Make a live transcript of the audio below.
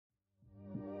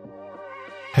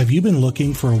Have you been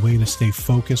looking for a way to stay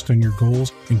focused on your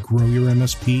goals and grow your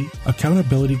MSP?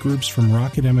 Accountability groups from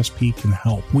Rocket MSP can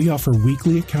help. We offer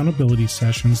weekly accountability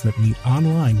sessions that meet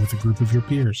online with a group of your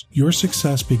peers. Your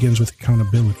success begins with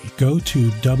accountability. Go to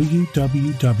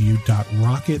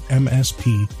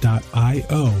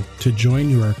www.rocketmsp.io to join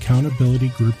your accountability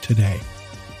group today.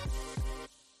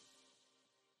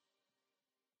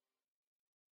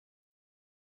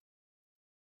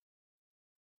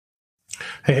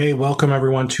 Hey, welcome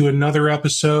everyone to another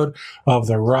episode of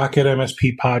the Rocket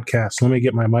MSP podcast. Let me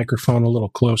get my microphone a little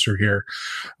closer here.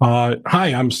 Hi,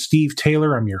 I'm Steve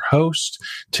Taylor. I'm your host.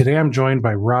 Today I'm joined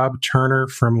by Rob Turner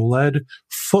from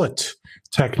Leadfoot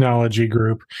Technology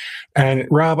Group. And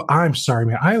Rob, I'm sorry,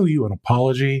 man. I owe you an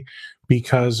apology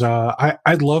because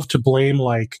I'd love to blame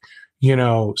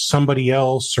somebody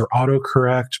else or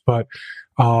autocorrect, but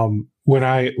when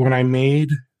I made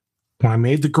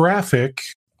the graphic,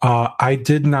 I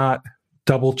did not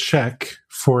double check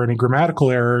for any grammatical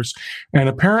errors. And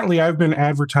apparently I've been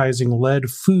advertising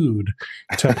Leadfoot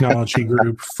Technology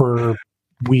Group for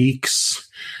weeks.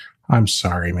 I'm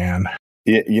sorry, man.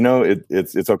 Yeah,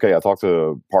 it's okay. I talked to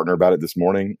a partner about it this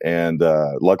morning, and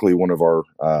luckily one of our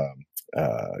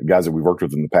guys that we've worked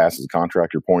with in the past as a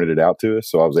contractor pointed it out to us,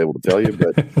 so I was able to tell you.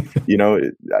 But,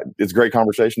 it's a great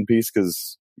conversation piece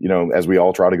because, as we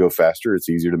all try to go faster, it's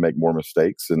easier to make more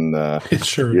mistakes. And it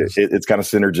sure is. It's kind of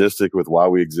synergistic with why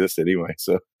we exist anyway.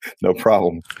 So no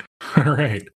problem. All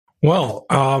right. Well,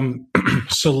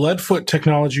 so Leadfoot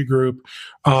Technology Group,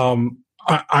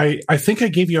 I think I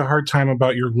gave you a hard time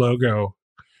about your logo.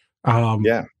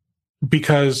 Yeah.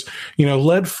 Because,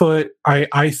 Leadfoot,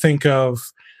 I think of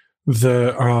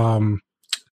the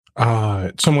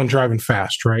someone driving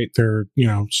fast, right? They're,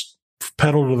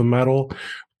 pedal to the metal.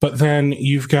 But then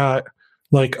you've got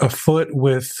like a foot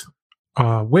with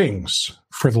wings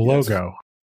for the logo.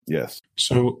 Yes.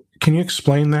 So can you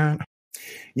explain that?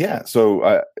 Yeah.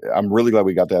 So I'm really glad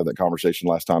we got to have that conversation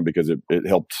last time because it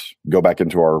helped go back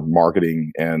into our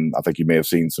marketing. And I think you may have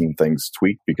seen some things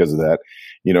tweaked because of that.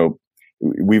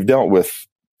 We've dealt with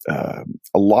a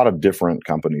lot of different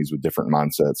companies with different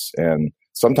mindsets. And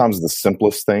sometimes the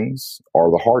simplest things are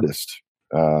the hardest.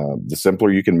 The simpler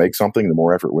you can make something, the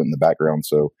more effort went in the background.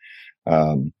 So,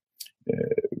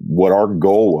 what our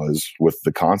goal was with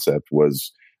the concept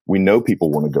was we know people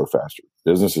want to go faster.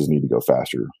 Businesses need to go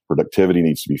faster. Productivity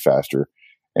needs to be faster.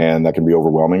 And that can be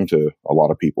overwhelming to a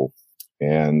lot of people.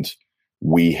 And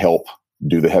we help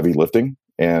do the heavy lifting.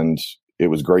 And it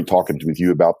was great talking with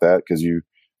you about that because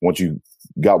once you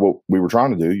got what we were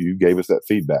trying to do, you gave us that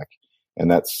feedback.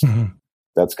 And that's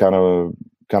kind of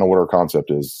what our concept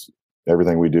is.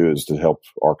 Everything we do is to help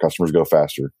our customers go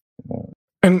faster.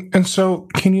 And so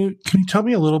can you tell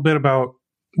me a little bit about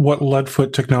what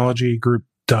Leadfoot Technology Group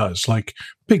does, like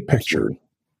big picture?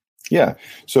 Yeah.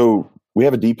 So we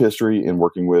have a deep history in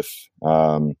working with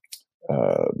OEM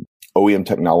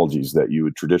technologies that you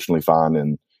would traditionally find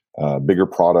in bigger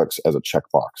products as a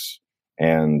checkbox.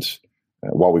 And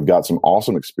while we've got some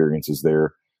awesome experiences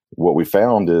there, what we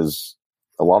found is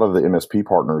a lot of the MSP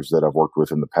partners that I've worked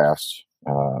with in the past,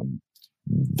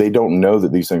 they don't know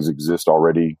that these things exist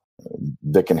already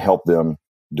that can help them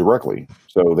directly.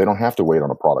 So they don't have to wait on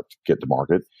a product to get to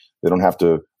market. They don't have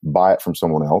to buy it from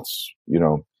someone else.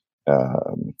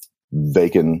 They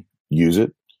can use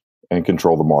it and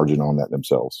control the margin on that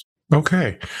themselves.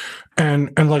 Okay.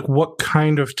 And like what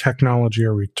kind of technology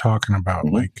are we talking about?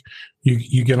 Mm-hmm. Like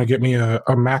you going to get me a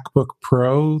MacBook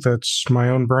Pro that's my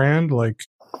own brand? Like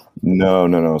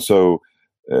No. So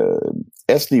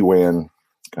SD-WAN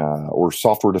or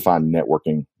software-defined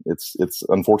networking. It's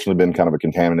unfortunately been kind of a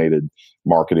contaminated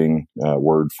marketing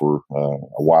word for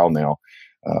a while now.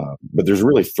 But there's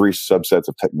really three subsets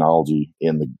of technology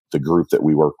in the group that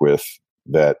we work with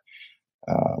that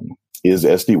is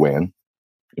SD-WAN.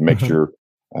 It makes your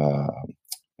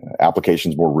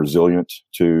applications more resilient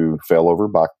to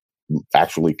failover by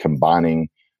actually combining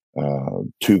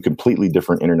two completely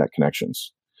different internet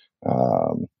connections.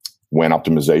 WAN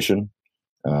optimization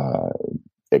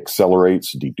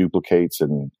accelerates, deduplicates,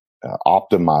 and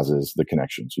optimizes the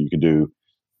connection. So you can do,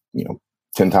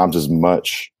 10 times as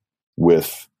much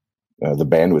with the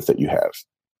bandwidth that you have,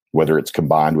 whether it's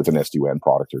combined with an SD-WAN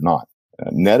product or not.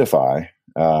 Netify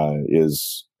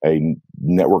is a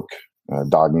network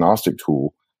diagnostic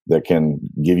tool that can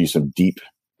give you some deep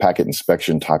packet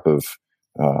inspection type of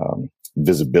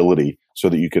visibility so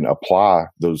that you can apply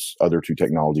those other two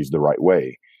technologies the right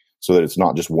way so that it's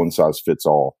not just one size fits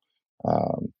all.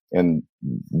 And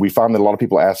we find that a lot of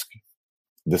people ask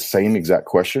the same exact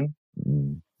question,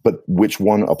 but which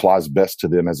one applies best to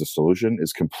them as a solution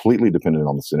is completely dependent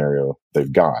on the scenario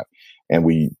they've got. And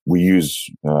we use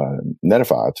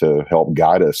Netify to help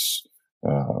guide us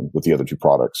with the other two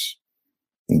products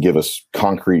and give us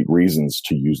concrete reasons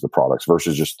to use the products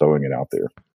versus just throwing it out there.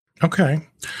 Okay.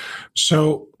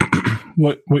 So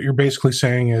what you're basically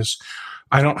saying is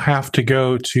I don't have to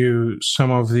go to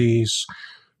some of these,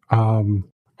 I'll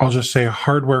just say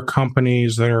hardware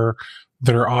companies that are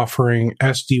offering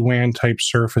SD-WAN type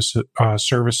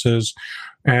services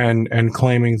and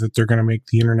claiming that they're going to make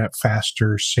the internet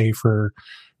faster, safer,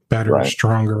 better, Right.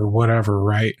 stronger, whatever,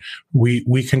 right?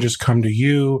 We can just come to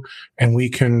you and we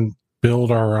can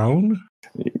build our own.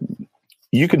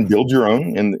 You can build your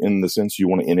own in the sense you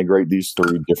want to integrate these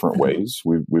three different ways.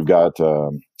 We've got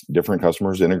different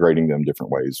customers integrating them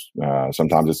different ways.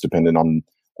 Sometimes it's dependent on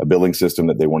a billing system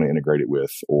that they want to integrate it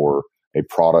with, or a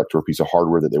product or a piece of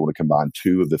hardware that they want to combine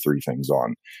two of the three things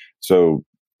on. So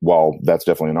while that's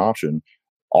definitely an option,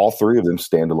 all three of them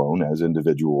stand alone as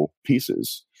individual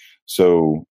pieces.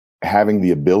 So having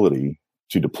the ability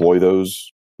to deploy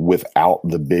those without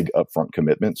the big upfront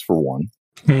commitments, for one,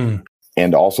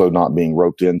 and also not being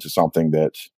roped into something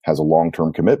that has a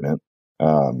long-term commitment,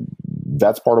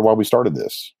 that's part of why we started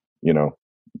this,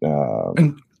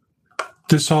 And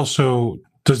this also,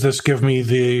 does this give me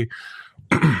the,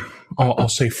 I'll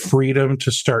say freedom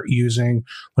to start using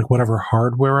like whatever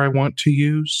hardware I want to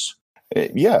use?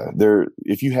 Yeah.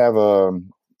 If you have a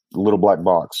little black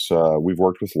box, we've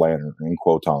worked with Lantern and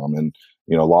Quotom and,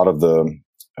 a lot of the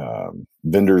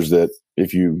vendors that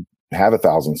if you have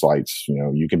 1,000 sites,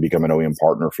 you can become an OEM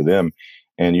partner for them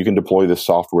and you can deploy this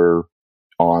software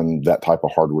on that type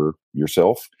of hardware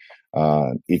yourself.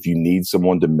 If you need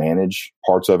someone to manage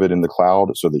parts of it in the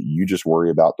cloud so that you just worry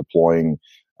about deploying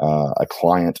a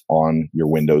client on your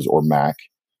Windows or Mac,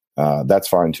 that's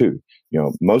fine too.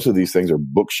 Most of these things are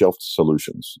bookshelf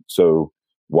solutions. So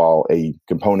while a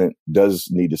component does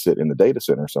need to sit in the data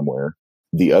center somewhere,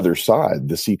 the other side,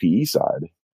 the CPE side,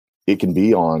 it can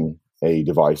be on a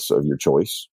device of your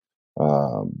choice.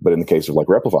 But in the case of like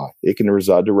Replify, it can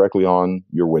reside directly on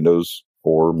your Windows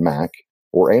or Mac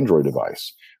or Android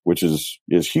device, which is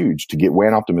huge. To get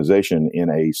WAN optimization in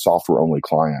a software-only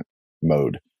client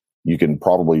mode, you can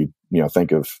probably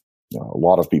think of a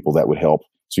lot of people that would help.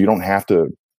 So you don't have to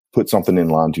put something in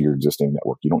line to your existing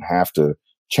network. You don't have to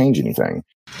change anything.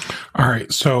 All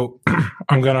right. So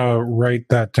I'm going to write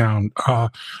that down.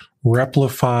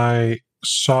 Replify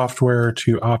software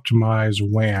to optimize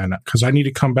WAN, because I need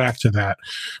to come back to that.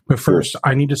 But first,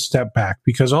 I need to step back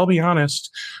because I'll be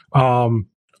honest, I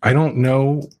don't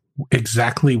know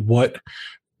exactly what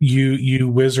you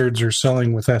wizards are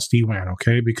selling with SD-WAN,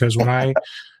 okay? Because when I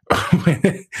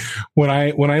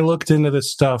when I looked into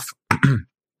this stuff,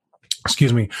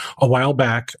 excuse me, a while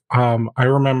back, I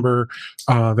remember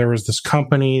there was this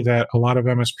company that a lot of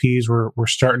MSPs were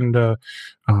starting to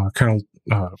kind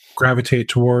of gravitate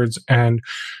towards, and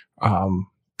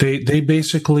they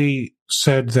basically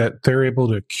said that they're able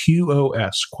to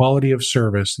QoS, quality of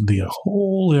service, the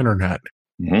whole internet.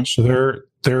 Mm-hmm. So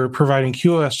they're providing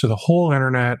QoS to the whole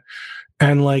internet,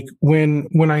 and like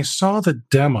when I saw the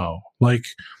demo, like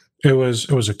it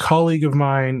was a colleague of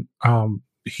mine.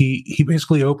 He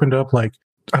basically opened up like,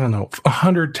 I don't know,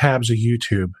 100 tabs of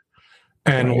YouTube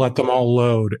and let them all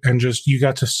load. And just, you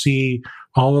got to see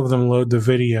all of them load the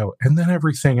video and then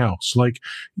everything else. Like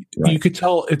you could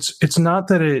tell it's not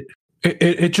that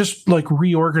it just like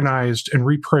reorganized and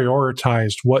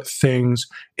reprioritized what things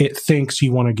it thinks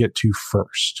you want to get to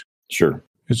first. Sure.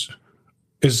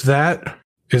 Is that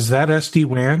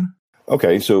SD-WAN?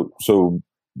 Okay. So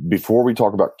before we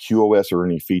talk about QoS or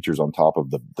any features on top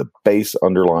of the base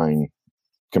underlying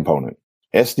component,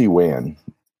 SD-WAN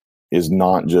is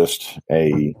not just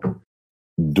a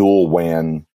dual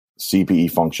WAN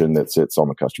CPE function that sits on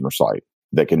the customer site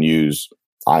that can use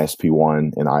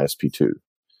ISP1 and ISP2.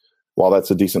 While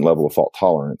that's a decent level of fault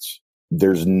tolerance,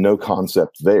 there's no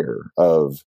concept there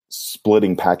of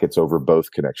splitting packets over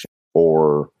both connections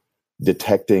or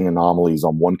detecting anomalies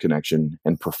on one connection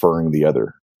and preferring the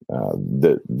other.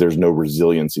 There's no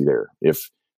resiliency there. If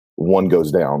one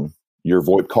goes down, your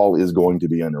VoIP call is going to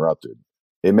be interrupted.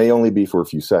 It may only be for a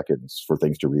few seconds for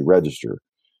things to re-register.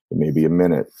 It may be a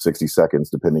minute, 60 seconds,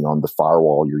 depending on the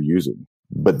firewall you're using.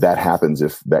 But that happens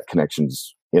if that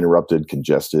connection's interrupted,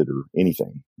 congested, or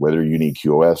anything, whether you need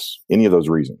QoS, any of those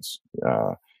reasons.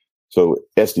 So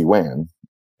SD-WAN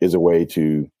is a way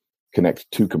to connect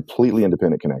two completely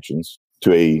independent connections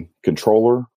to a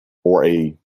controller or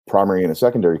a primary and a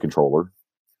secondary controller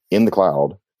in the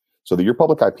cloud so that your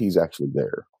public IP is actually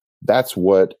there. That's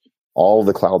what all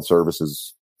the cloud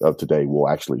services of today will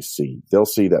actually see. They'll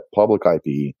see that public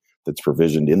IP that's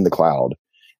provisioned in the cloud,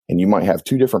 and you might have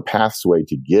two different paths way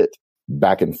to get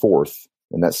back and forth,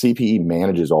 and that CPE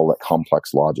manages all that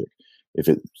complex logic. If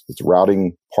it's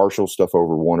routing partial stuff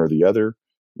over one or the other,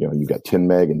 you've got 10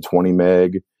 meg and 20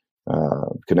 meg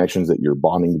connections that you're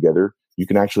bonding together. You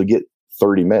can actually get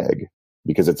 30 meg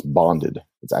because it's bonded.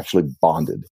 It's actually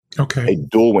bonded. Okay. A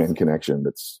dual WAN connection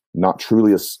that's not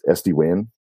truly a SD-WAN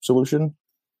solution,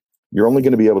 you're only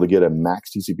going to be able to get a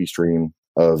max TCP stream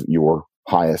of your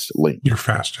highest link. Your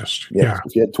fastest. Yeah. So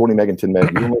if you had 20 meg and 10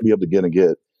 meg, you'll only be able to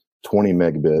get 20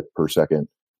 megabit per second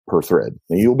per thread.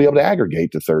 And you'll be able to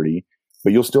aggregate to 30,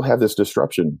 but you'll still have this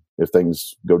disruption if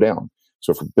things go down.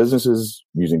 So for businesses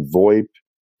using VoIP,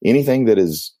 anything that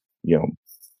is,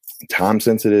 time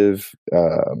sensitive,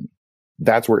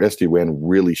 that's where SD-WAN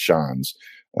really shines.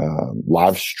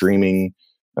 Live streaming,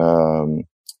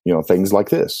 things like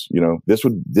this.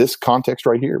 This context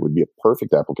right here would be a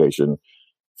perfect application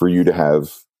for you to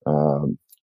have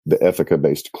the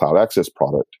Ethica-based cloud access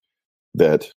product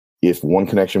that if one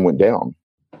connection went down,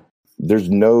 there's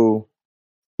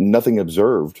nothing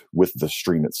observed with the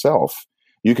stream itself.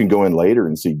 You can go in later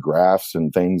and see graphs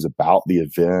and things about the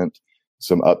event,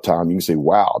 some uptime. You can say,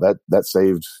 wow, that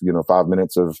saved, 5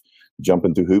 minutes of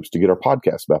jumping through hoops to get our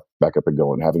podcast back up and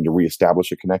going, having to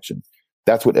reestablish a connection.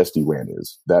 That's what SD-WAN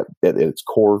is. That at its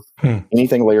core,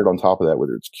 anything layered on top of that,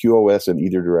 whether it's QoS in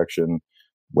either direction,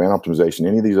 WAN optimization,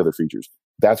 any of these other features,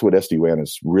 that's what SD-WAN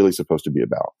is really supposed to be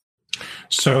about.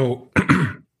 So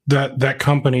that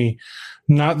company,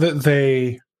 not that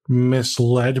they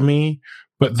misled me,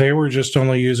 but they were just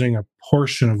only using a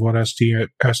portion of what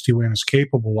SD-WAN is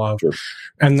capable of, Sure.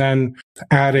 and then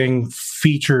adding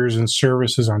features and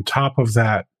services on top of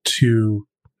that to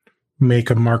make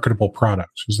a marketable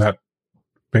product. Is that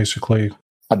basically?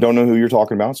 I don't know who you're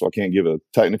talking about, so I can't give a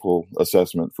technical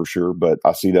assessment for sure, but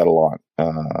I see that a lot.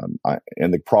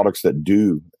 And the products that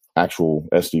do actual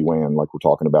SD-WAN, like we're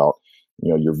talking about,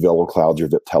 your VeloClouds, your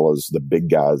Viptelas, the big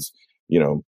guys,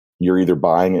 you're either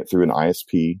buying it through an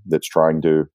ISP that's trying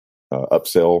to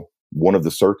upsell one of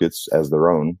the circuits as their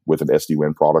own with an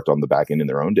SD-WAN product on the back end in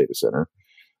their own data center,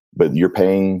 but you're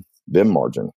paying them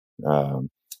margin.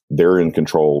 They're in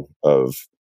control of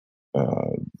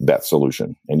that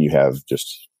solution, and you have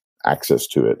just access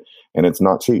to it. And it's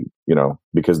not cheap,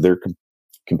 because they're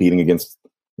competing against,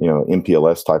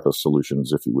 MPLS type of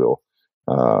solutions, if you will.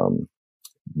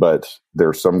 But there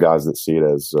are some guys that see it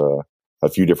as a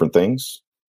few different things,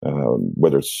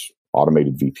 whether it's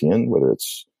automated VPN, whether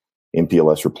it's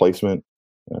MPLS replacement.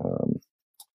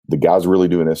 The guys really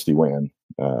doing SD-WAN,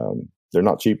 they're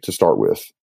not cheap to start with.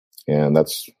 And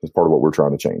that's part of what we're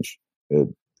trying to change.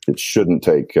 It shouldn't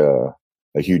take a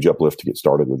huge uplift to get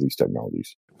started with these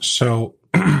technologies. So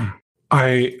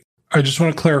I just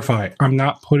want to clarify, I'm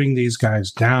not putting these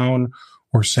guys down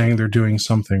or saying they're doing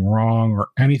something wrong or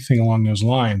anything along those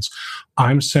lines.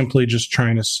 I'm simply just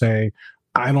trying to say,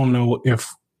 I don't know if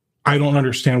I don't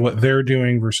understand what they're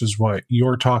doing versus what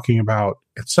you're talking about,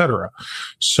 etc.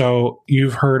 So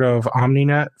you've heard of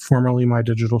OmniNet, formerly My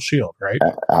Digital Shield, right?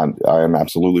 I am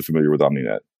absolutely familiar with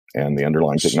OmniNet and the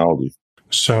underlying technology.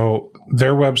 So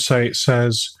their website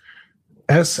says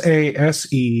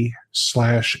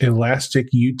SASE/Elastic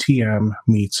UTM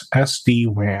meets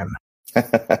SD-WAN.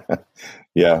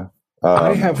 Yeah.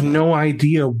 I have no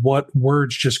idea what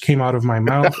words just came out of my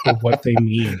mouth or what they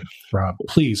mean. Rob,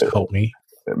 please help me.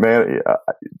 Man,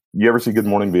 you ever see Good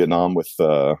Morning Vietnam with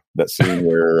that scene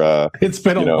where it's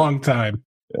been a long time.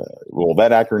 Well,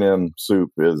 that acronym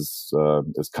soup is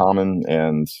common,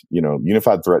 and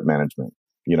unified threat management.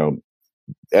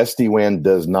 SD-WAN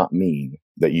does not mean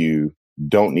that you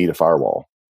don't need a firewall.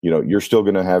 You're still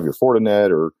going to have your Fortinet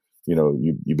or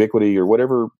Ubiquity or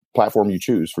whatever platform you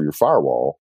choose for your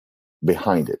firewall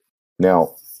behind it.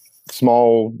 Now,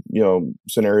 small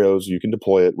scenarios you can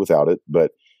deploy it without it,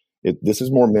 but this is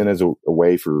more meant as a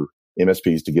way for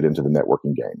MSPs to get into the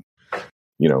networking game.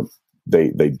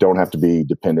 They don't have to be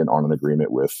dependent on an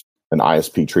agreement with an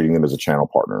ISP treating them as a channel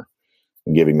partner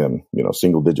and giving them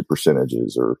single digit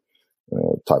percentages or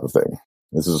type of thing.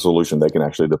 This is a solution they can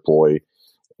actually deploy.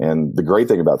 And the great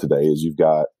thing about today is you've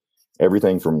got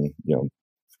everything from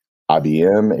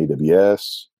IBM,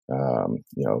 AWS,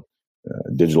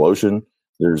 DigitalOcean.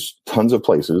 There's tons of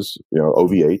places,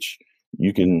 OVH.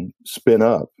 You can spin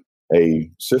up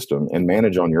a system and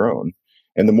manage on your own.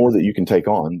 And the more that you can take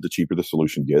on, the cheaper the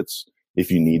solution gets.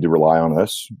 If you need to rely on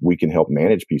us, we can help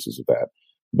manage pieces of that.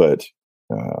 But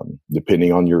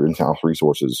depending on your in-house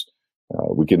resources,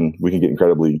 we can get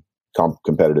incredibly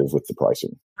competitive with the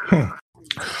pricing.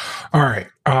 All right.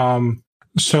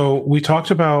 So we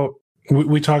talked about the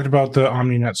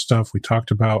OmniNet stuff. We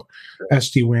talked about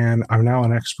SD-WAN. I'm now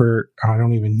an expert. I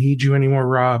don't even need you anymore,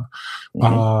 Rob.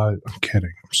 I'm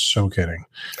kidding. I'm so kidding.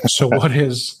 So what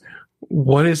is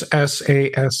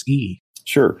SASE?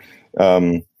 Sure.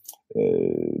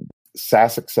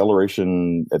 SaaS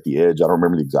acceleration at the edge. I don't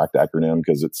remember the exact acronym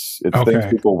because it's things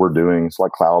people were doing. It's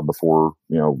like cloud before,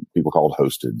 people called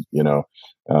hosted,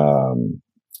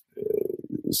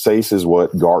 SASE is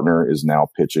what Gartner is now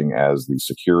pitching as the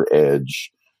secure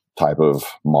edge type of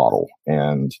model.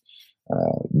 And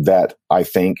that I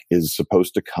think is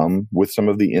supposed to come with some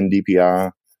of the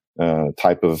NDPI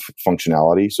type of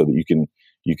functionality so that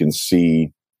you can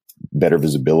see better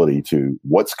visibility to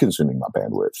what's consuming my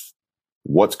bandwidth,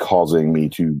 what's causing me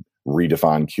to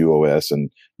redefine QoS and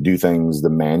do things the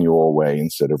manual way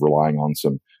instead of relying on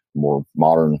some more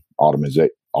modern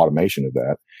automation of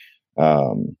that.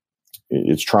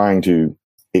 It's trying to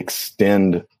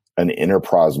extend an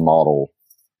enterprise model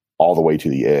all the way to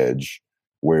the edge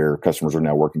where customers are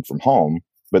now working from home,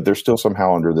 but they're still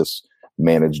somehow under this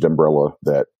managed umbrella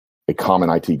that a common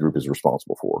IT group is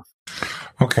responsible for.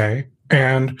 Okay.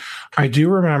 And I do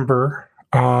remember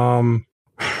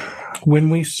when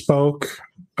we spoke,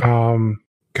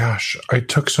 I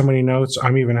took so many notes,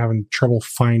 I'm even having trouble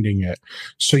finding it.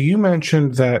 So you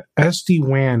mentioned that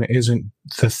SD-WAN isn't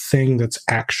the thing that's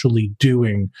actually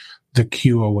doing the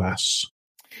QoS.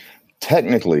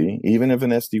 Technically, even if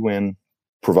an SD-WAN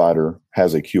provider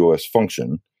has a QoS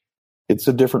function, it's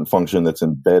a different function that's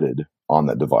embedded on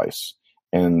that device.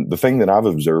 And the thing that I've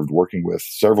observed working with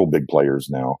several big players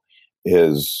now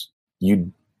is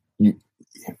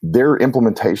their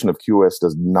implementation of QoS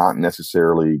does not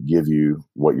necessarily give you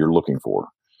what you're looking for.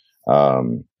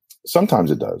 Sometimes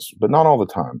it does, but not all the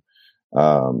time.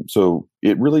 So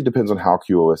it really depends on how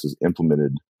QoS is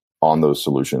implemented on those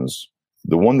solutions.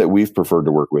 The one that we've preferred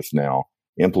to work with now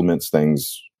implements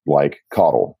things like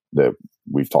CODL that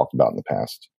we've talked about in the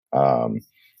past.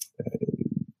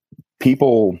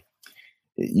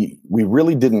 We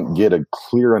really didn't get a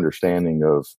clear understanding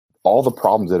of all the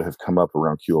problems that have come up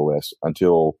around QoS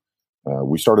until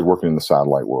we started working in the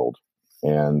satellite world.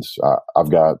 And I've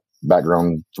got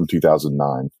background from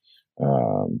 2009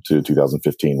 to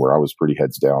 2015, where I was pretty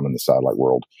heads down in the satellite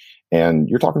world. And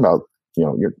you're talking about,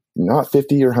 you're not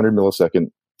 50 or 100 millisecond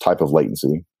type of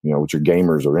latency, which your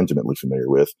gamers are intimately familiar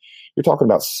with. You're talking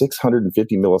about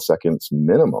 650 milliseconds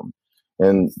minimum.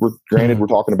 And we're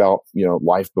talking about,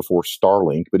 life before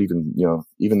Starlink, but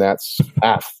even that's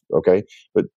half. Okay.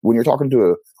 But when you're talking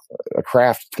to a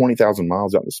craft 20,000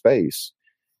 miles out into space,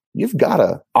 you've got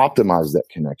to optimize that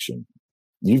connection.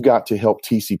 You've got to help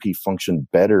TCP function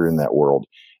better in that world.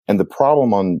 And the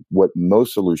problem on what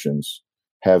most solutions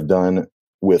have done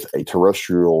with a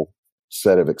terrestrial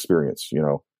set of experience,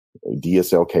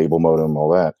 DSL cable modem,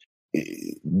 all that,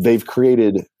 they've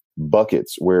created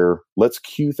buckets where let's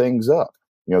queue things up.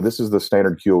 This is the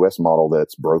standard QoS model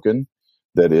that's broken,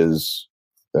 that is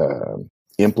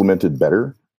implemented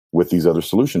better with these other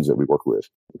solutions that we work with.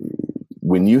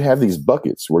 When you have these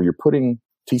buckets where you're putting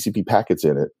TCP packets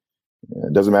in it,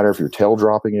 it doesn't matter if you're tail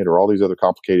dropping it or all these other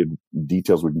complicated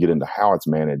details we can get into how it's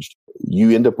managed,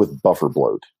 you end up with buffer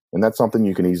bloat. And that's something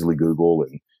you can easily Google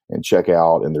and check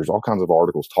out. And there's all kinds of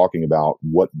articles talking about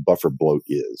what buffer bloat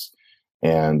is.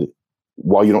 And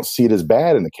while you don't see it as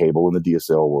bad in the cable in the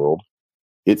DSL world,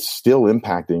 it's still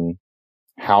impacting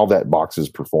how that box is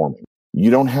performing. You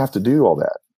don't have to do all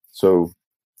that. So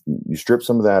you strip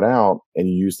some of that out and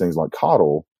you use things like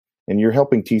CODL, and you're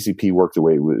helping TCP work the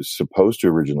way it was supposed to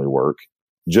originally work,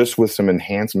 just with some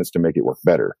enhancements to make it work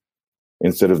better,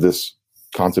 instead of this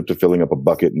concept of filling up a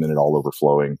bucket and then it all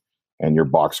overflowing and your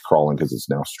box crawling because it's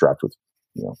now strapped with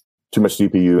too much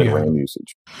CPU and RAM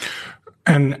usage.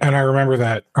 And I remember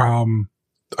that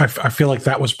I feel like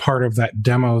that was part of that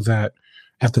demo that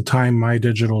at the time My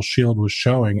Digital Shield was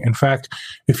showing. In fact,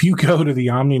 if you go to the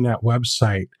OmniNet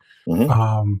website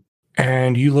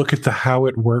and you look at the How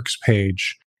It Works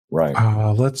page, right?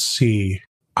 Let's see.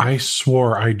 I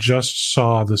swore I just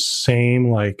saw the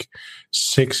same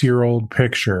 6-year-old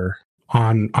picture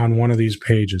on one of these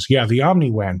pages. Yeah, the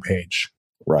OmniWAN page.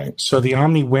 Right. So the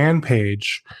OmniWAN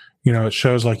page, it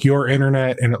shows your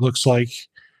internet, and it looks like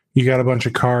you got a bunch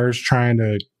of cars trying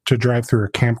to drive through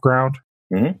a campground.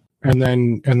 Mm-hmm. And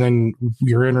then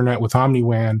your internet with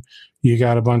OmniWAN, you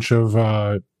got a bunch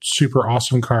of super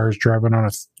awesome cars driving on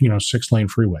a 6-lane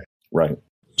freeway. Right.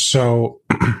 So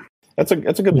that's a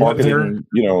good marketing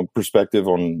perspective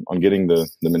on getting the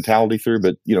mentality through.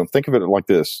 But think of it like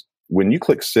this: when you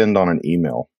click send on an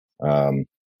email,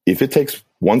 if it takes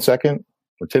 1 second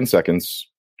or 10 seconds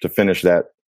to finish that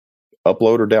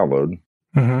upload or download,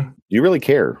 do you really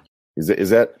care? Is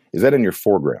that in your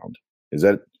foreground? Is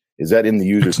that in the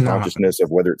user's consciousness of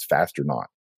whether it's fast or not?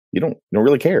 You don't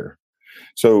really care.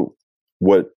 So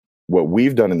what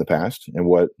we've done in the past, and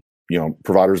what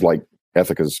providers like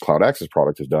Ethica's Cloud Access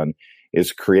product has done,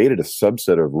 is created a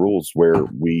subset of rules where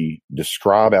we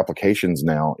describe applications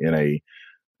now in a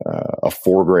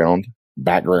foreground,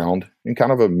 background, and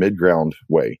kind of a midground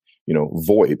way.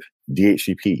 VoIP,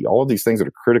 DHCP, all of these things that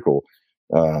are critical.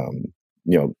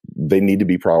 They need to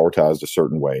be prioritized a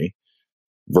certain way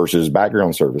versus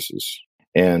background services.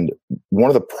 And one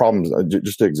of the problems,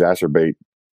 just to exacerbate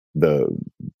the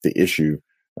issue,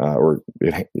 or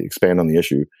expand on the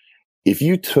issue, if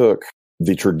you took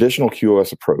the traditional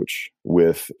QoS approach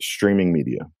with streaming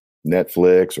media,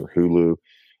 Netflix or Hulu,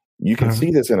 you can see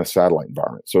this in a satellite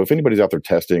environment. So if anybody's out there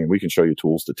testing, we can show you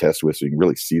tools to test with so you can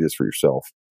really see this for yourself.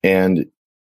 And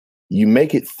you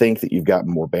make it think that you've got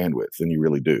more bandwidth than you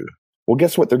really do. Well,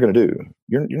 guess what they're going to do?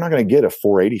 You're not going to get a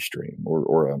 480 stream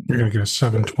or you're going to get a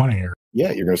 720.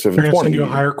 You're going to 720. They're going to send you a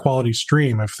higher quality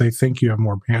stream if they think you have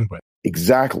more bandwidth.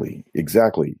 Exactly.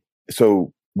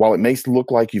 So while it may look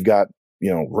like you've got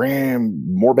RAM,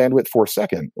 more bandwidth for a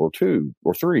second or two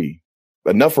or three,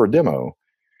 enough for a demo,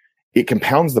 it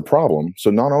compounds the problem.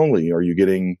 So not only are you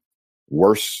getting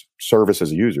worse service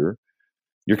as a user,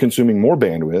 you're consuming more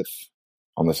bandwidth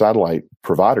on the satellite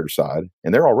provider side,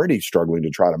 and they're already struggling to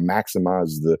try to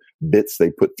maximize the bits they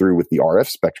put through with the RF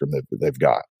spectrum that they've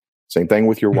got. Same thing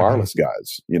with your wireless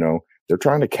guys. They're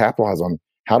trying to capitalize on,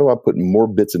 how do I put more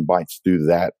bits and bytes through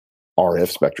that RF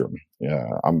spectrum?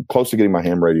 I'm close to getting my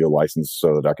ham radio license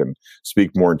so that I can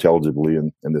speak more intelligibly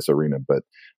in this arena, but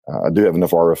I do have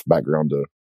enough RF background to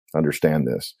understand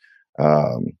this.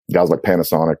 Guys like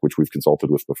Panasonic, which we've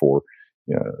consulted with before,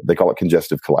 they call it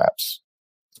congestive collapse.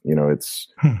 It's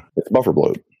buffer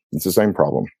bloat. It's the same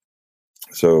problem.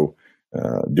 So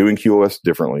doing QoS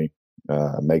differently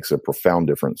makes a profound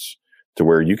difference, to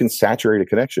where you can saturate a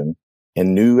connection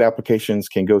and new applications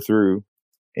can go through,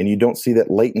 and you don't see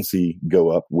that latency go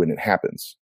up when it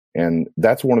happens. And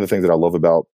that's one of the things that I love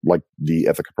about, like, the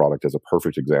Ethica product as a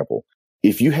perfect example.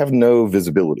 If you have no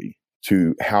visibility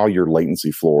to how your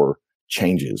latency floor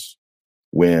changes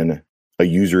when a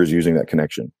user is using that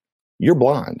connection, you're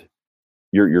blind.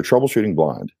 You're troubleshooting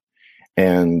blind.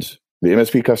 And the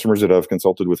MSP customers that I've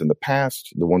consulted with in the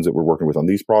past, the ones that we're working with on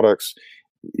these products,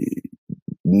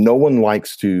 no one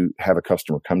likes to have a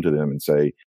customer come to them and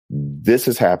say, this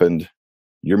has happened,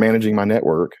 you're managing my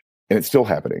network, and it's still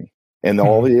happening. And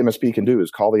all the MSP can do is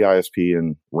call the ISP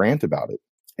and rant about it.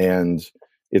 And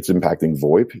it's impacting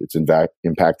VoIP. It's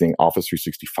impacting Office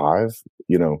 365,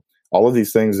 all of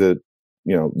these things that,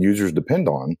 users depend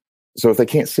on. So if they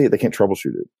can't see it, they can't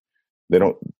troubleshoot it. They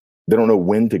don't know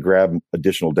when to grab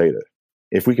additional data.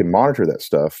 If we can monitor that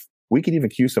stuff, we can even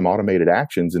queue some automated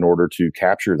actions in order to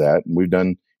capture that. And we've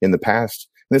done in the past.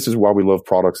 And this is why we love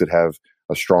products that have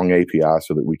a strong API,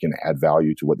 so that we can add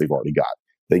value to what they've already got.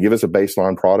 They give us a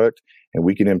baseline product, and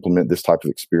we can implement this type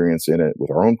of experience in it with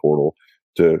our own portal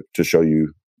to show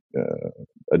you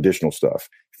additional stuff.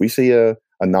 If we see a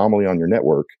anomaly on your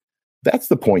network, that's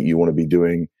the point you want to be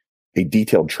doing a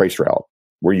detailed trace route,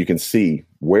 where you can see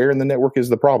where in the network is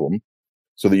the problem,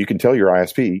 so that you can tell your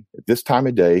ISP, at this time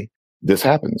of day, this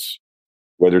happens.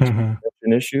 Whether it's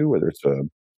an issue, whether it's a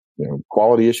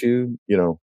quality issue,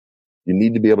 you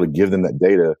need to be able to give them that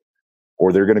data,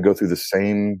 or they're going to go through the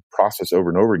same process over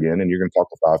and over again, and you're going to talk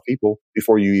to 5 people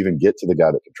before you even get to the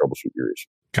guy that can troubleshoot your issue.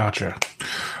 Gotcha.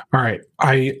 All right.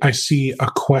 I see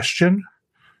a question.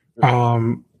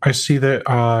 I see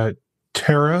that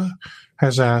Tara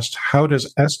has asked, how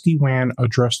does SD-WAN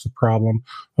address the problem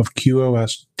of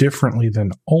QoS differently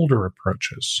than older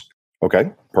approaches?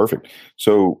 Okay, perfect.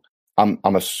 So I'm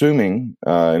assuming,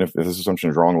 and if this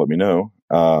assumption is wrong, let me know.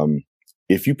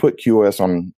 If you put QoS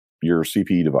on your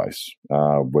CPE device,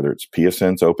 whether it's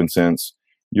pfSense, OpenSense,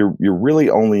 you're really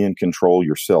only in control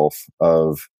yourself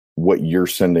of what you're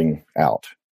sending out.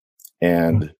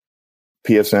 And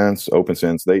pfSense,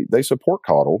 OpenSense, they support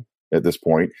CODL at this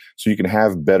point, so you can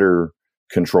have better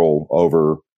control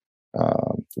over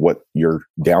what your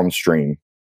downstream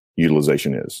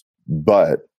utilization is.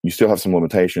 But you still have some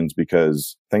limitations,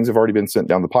 because things have already been sent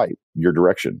down the pipe, your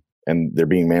direction, and they're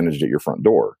being managed at your front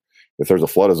door. If there's a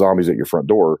flood of zombies at your front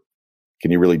door,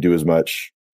 can you really do as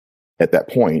much at that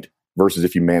point versus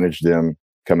if you manage them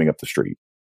coming up the street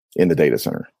in the data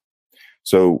center?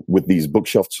 So with these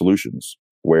bookshelf solutions,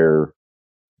 where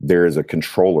there is a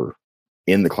controller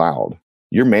in the cloud,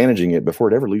 you're managing it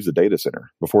before it ever leaves the data center,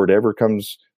 before it ever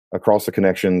comes across the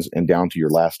connections and down to your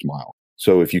last mile.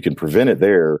 So if you can prevent it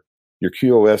there, your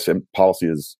QoS policy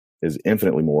is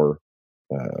infinitely more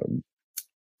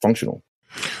functional.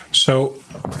 So,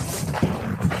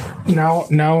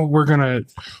 Now we're gonna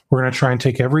try and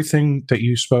take everything that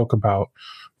you spoke about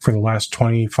for the last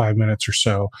 25 minutes or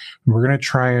so. We're gonna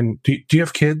try and do you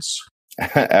have kids?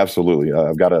 Absolutely.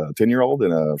 I've got a 10-year-old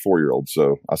and a 4-year-old,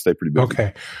 so I stay pretty busy.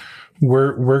 Okay.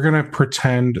 We're going to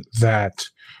pretend that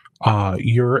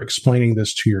you're explaining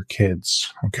this to your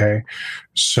kids, okay?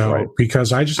 So Right.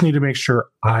 because I just need to make sure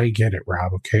I get it,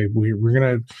 Rob, okay? We're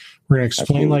going to explain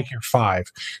Absolutely. like you're 5.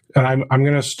 And I'm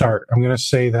going to start. I'm going to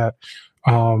say that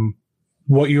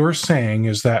what you're saying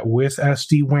is that with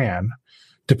SD-WAN,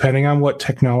 depending on what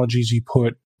technologies you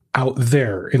put out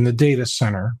there in the data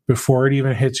center before it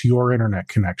even hits your internet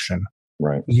connection,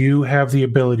 right, you have the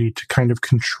ability to kind of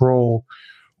control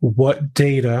what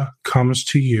data comes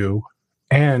to you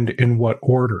and in what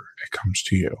order it comes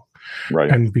to you. right.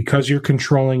 And because you're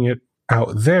controlling it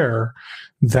out there,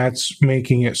 that's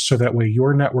making it so that way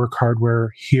your network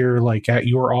hardware here, like at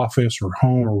your office or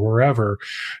home or wherever,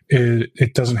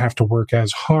 it doesn't have to work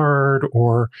as hard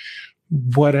or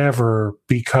whatever,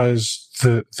 because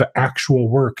the actual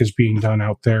work is being done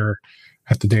out there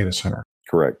at the data center.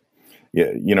 Correct.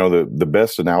 Yeah, the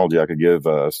best analogy I could give,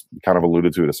 kind of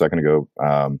alluded to it a second ago.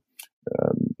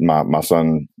 My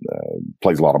son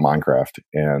plays a lot of Minecraft,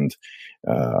 and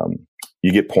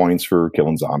you get points for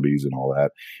killing zombies and all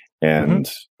that. And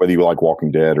whether you like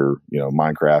Walking Dead or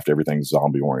Minecraft, everything's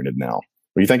zombie oriented now.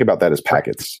 When you think about that as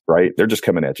packets, right? They're just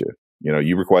coming at you.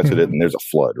 You requested it, and there's a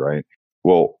flood, right?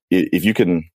 Well, if you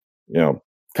can,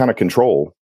 kind of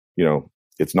control,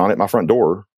 it's not at my front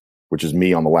door, which is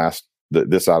me on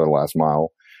this side of the last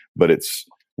mile, but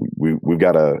we've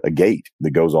got a gate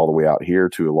that goes all the way out here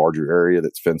to a larger area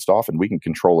that's fenced off, and we can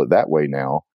control it that way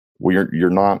now. You're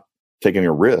not taking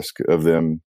a risk of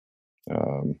them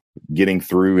getting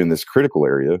through in this critical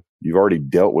area. You've already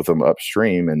dealt with them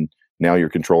upstream, and now you're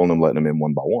controlling them, letting them in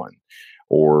one by one,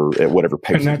 or at whatever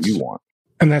pace that you want.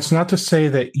 And that's not to say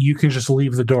that you can just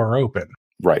leave the door open.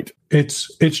 Right.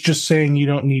 It's just saying you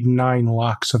don't need 9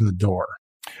 locks on the door.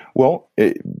 Well,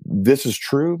 this is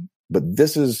true, but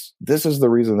this is the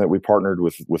reason that we partnered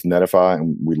with Netify,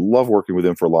 and we love working with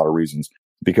them for a lot of reasons.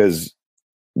 Because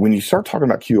when you start talking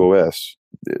about QoS,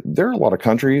 there are a lot of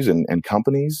countries and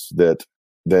companies that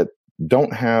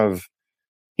don't have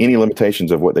any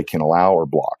limitations of what they can allow or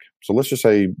block. So let's just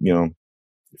say,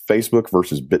 Facebook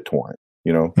versus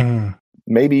BitTorrent.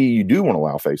 Maybe you do want to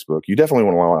allow Facebook. You definitely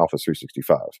want to allow Office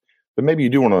 365. But maybe you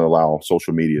do want to allow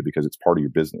social media because it's part of your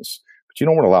business. But you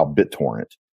don't want to allow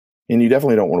BitTorrent. And you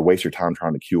definitely don't want to waste your time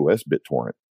trying to QoS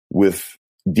BitTorrent. With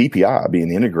DPI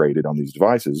being integrated on these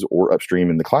devices or upstream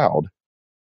in the cloud,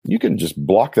 you can just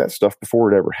block that stuff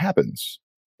before it ever happens.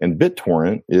 And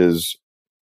BitTorrent is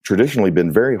traditionally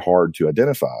been very hard to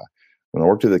identify. When I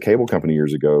worked at the cable company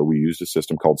years ago, we used a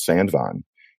system called Sandvine.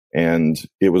 And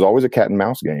it was always a cat and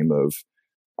mouse game of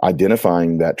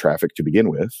identifying that traffic to begin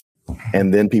with.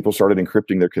 And then people started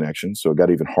encrypting their connections, so it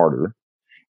got even harder.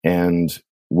 And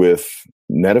with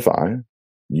Netify,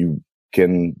 you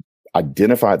can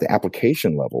identify at the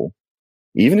application level,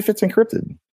 even if it's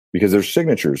encrypted, because there's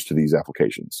signatures to these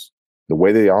applications. The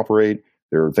way they operate,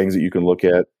 there are things that you can look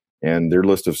at, and their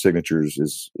list of signatures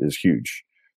is huge.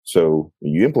 So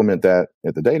you implement that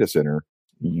at the data center,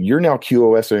 you're now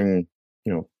QoSing,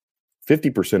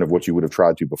 50% of what you would have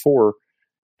tried to before,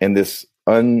 and this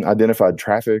unidentified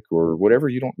traffic or whatever,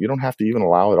 you don't have to even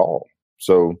allow it all.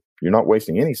 So you're not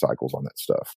wasting any cycles on that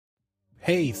stuff.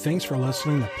 Hey, thanks for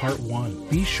listening to part 1.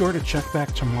 Be sure to check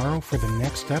back tomorrow for the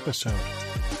next episode.